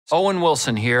Owen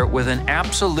Wilson here with an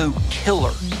absolute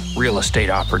killer real estate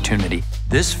opportunity.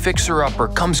 This fixer-upper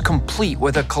comes complete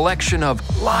with a collection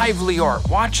of lively art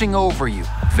watching over you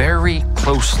very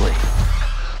closely.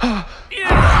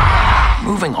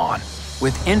 Moving on.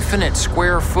 With infinite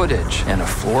square footage and a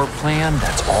floor plan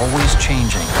that's always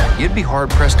changing, you'd be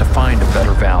hard-pressed to find a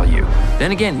better value.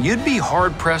 Then again, you'd be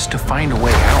hard-pressed to find a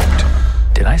way out.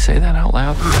 Did I say that out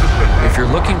loud? If you're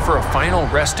looking for a final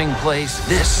resting place,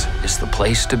 this is the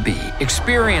place to be.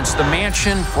 Experience the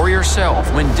mansion for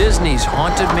yourself when Disney's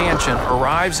Haunted Mansion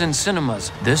arrives in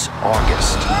cinemas this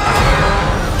August.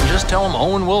 Just tell them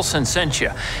Owen Wilson sent you.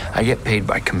 I get paid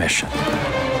by commission.